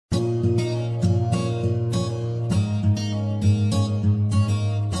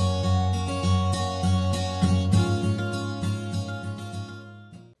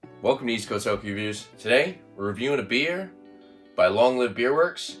Welcome to East Coast Oak Reviews. Today, we're reviewing a beer by Long Live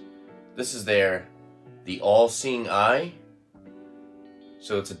Beerworks. This is the All Seeing Eye.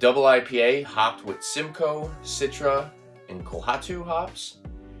 So it's a double IPA hopped with Simcoe, Citra, and Kohatu hops.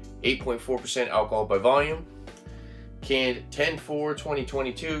 8.4% alcohol by volume. Canned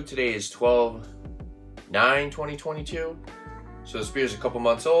 10/4/2022. Today is 12/9/2022. So this beer is a couple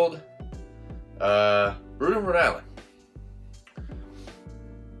months old. Brewed in Rhode Island.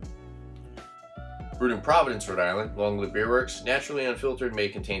 Brewed in Providence, Rhode Island. Long Live Beerworks. Naturally unfiltered, may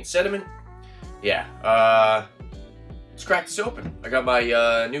contain sediment. Yeah. Let's crack this open. I got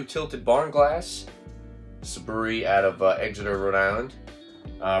my new tilted barn glass. It's a brewery out of Exeter, Rhode Island.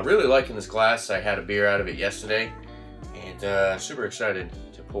 Really liking this glass. I had a beer out of it yesterday, and super excited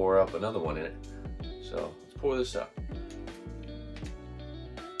to pour up another one in it. So let's pour this up.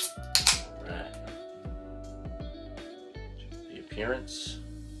 All right. The appearance.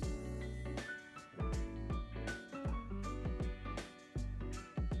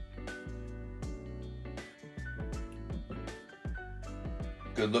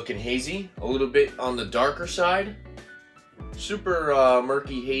 Good looking hazy, a little bit on the darker side. Super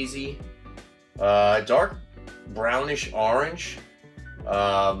murky hazy, dark brownish orange,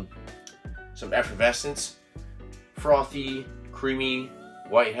 some effervescence, frothy, creamy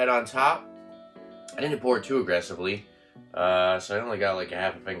white head on top. I didn't pour it too aggressively, so I only got like a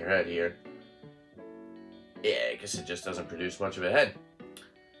half a finger head here. Yeah, I guess it just doesn't produce much of a head.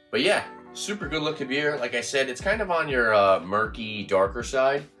 But yeah, super good looking beer. Like I said, it's kind of on your murky, darker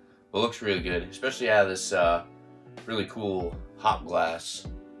side, but looks really good, especially out of this really cool hop glass.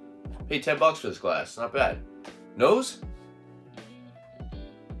 Paid $10 for this glass, not bad. Nose?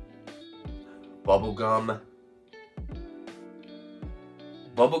 Bubblegum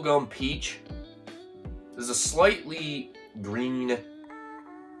peach. There's a slightly green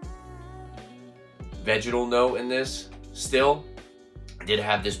vegetal note in this still. I did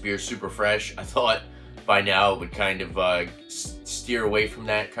have this beer super fresh. I thought by now it would kind of steer away from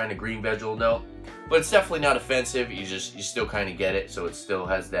that kind of green vegetal note, but it's definitely not offensive. You still kind of get it, so it still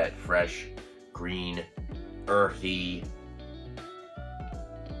has that fresh, green, earthy.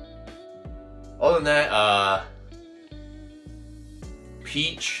 Other than that,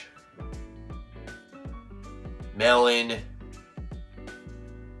 peach, melon,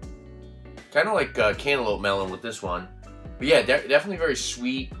 kind of like cantaloupe melon with this one. But yeah, definitely very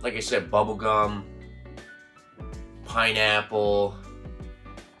sweet. Like I said, bubblegum, pineapple,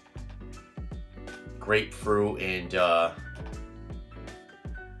 grapefruit, and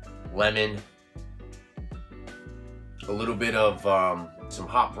lemon. A little bit of some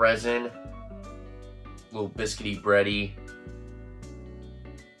hop resin, a little biscuity bready,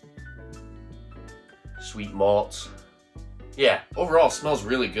 sweet malts. Yeah, overall smells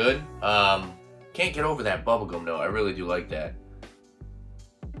really good. Can't get over that bubblegum note. I really do like that.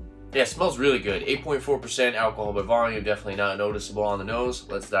 Yeah, smells really good. 8.4% alcohol by volume. Definitely not noticeable on the nose.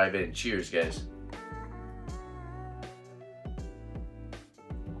 Let's dive in. Cheers, guys.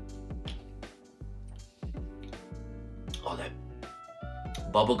 Oh, that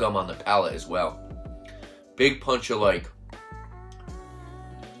bubblegum on the palate as well. Big punch of like...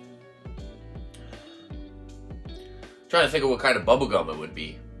 Trying to think of what kind of bubblegum it would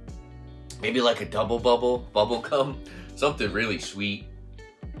be. Maybe like a double bubble gum, something really sweet.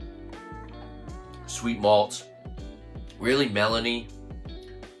 Sweet malts, really melony.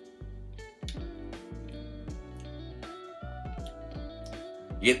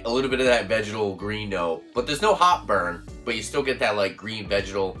 You get a little bit of that vegetal green note, but there's no hop burn, but you still get that like green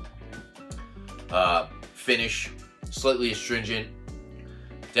vegetal finish, slightly astringent.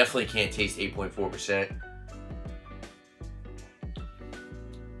 Definitely can't taste 8.4%.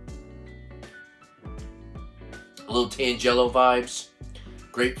 A little Tangelo vibes,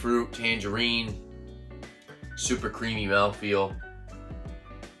 grapefruit, tangerine, super creamy mouthfeel.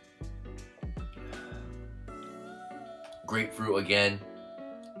 Grapefruit again.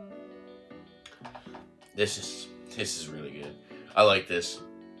 This is really good. I like this.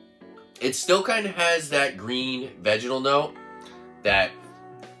 It still kind of has that green vegetal note that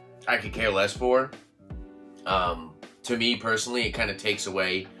I could care less for. To me personally, it kind of takes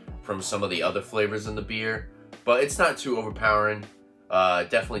away from some of the other flavors in the beer. But it's not too overpowering.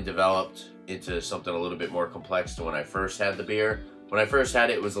 Definitely developed into something a little bit more complex than when I first had the beer. When I first had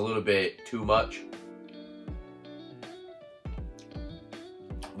it, it was a little bit too much.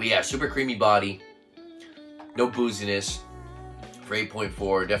 But yeah, super creamy body. No booziness for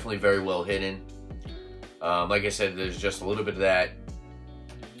 8.4. Definitely very well hidden. Like I said, there's just a little bit of that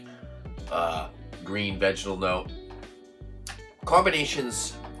green vegetal note.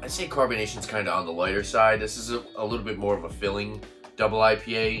 Carbonation's I'd say carbonation's kind of on the lighter side. This is a little bit more of a filling double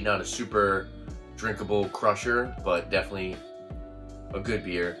IPA, not a super drinkable crusher, but definitely a good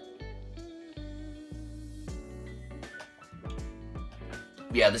beer.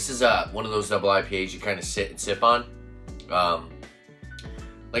 Yeah, this is one of those double IPAs you kind of sit and sip on.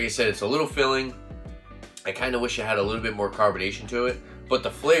 Like I said, it's a little filling. I kind of wish it had a little bit more carbonation to it, but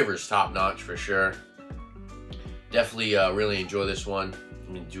the flavor's top notch for sure. Definitely really enjoy this one.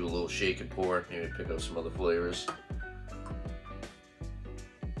 I'm gonna do a little shake and pour, maybe pick up some other flavors.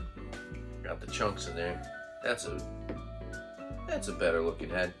 Got the chunks in there. That's a better looking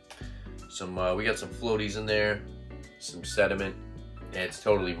head. We got some floaties in there, some sediment. Yeah, it's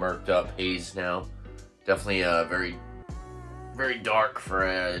totally murked up haze now. Definitely very, very dark for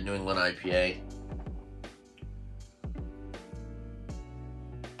a New England IPA.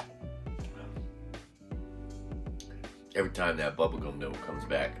 Every time that bubblegum note comes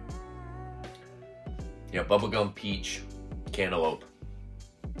back. Yeah, bubblegum, peach, cantaloupe.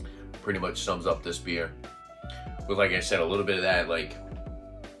 Pretty much sums up this beer. With, like I said, a little bit of that, like,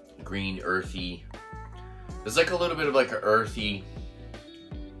 green, earthy. There's like a little bit of like an earthy,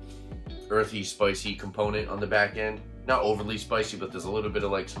 spicy component on the back end. Not overly spicy, but there's a little bit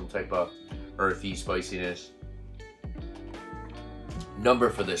of like some type of earthy spiciness. Number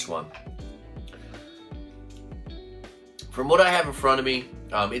for this one. From what I have in front of me,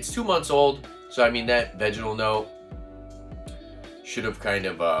 it's 2 months old, so I mean that vegetal note should have kind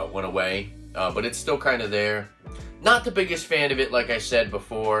of went away, but it's still kind of there. Not the biggest fan of it, like I said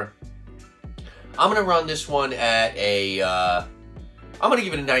before. I'm gonna run this one at a, I'm gonna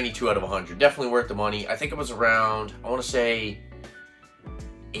give it a 92 out of 100. Definitely worth the money. I think it was around, I want to say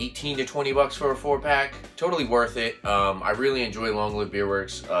 18 to 20 bucks for a 4-pack. Totally worth it. I really enjoy Long Live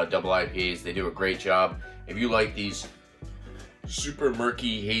Beerworks double IPAs. They do a great job. If you like these super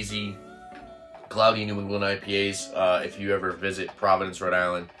murky, hazy, cloudy New England IPAs, if you ever visit Providence, Rhode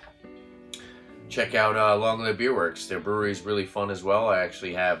Island, check out Long Live Beerworks. Their brewery is really fun as well. I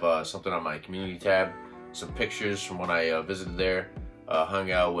actually have something on my community tab, some pictures from when I visited there.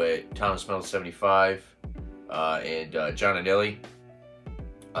 Hung out with Thomas Metal 75 and John and Illy.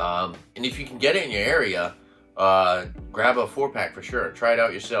 And if you can get it in your area, grab a 4-pack for sure. Try it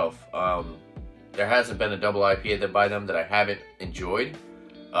out yourself. There hasn't been a double IPA by them that I haven't enjoyed.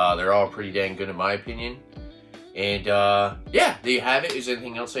 They're all pretty dang good in my opinion. And yeah, there you have it. Is there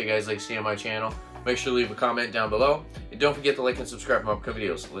anything else that you guys like to see on my channel? Make sure to leave a comment down below. And don't forget to like and subscribe for more upcoming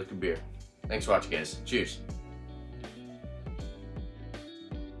videos. Liquid beer. Thanks for watching, guys. Cheers.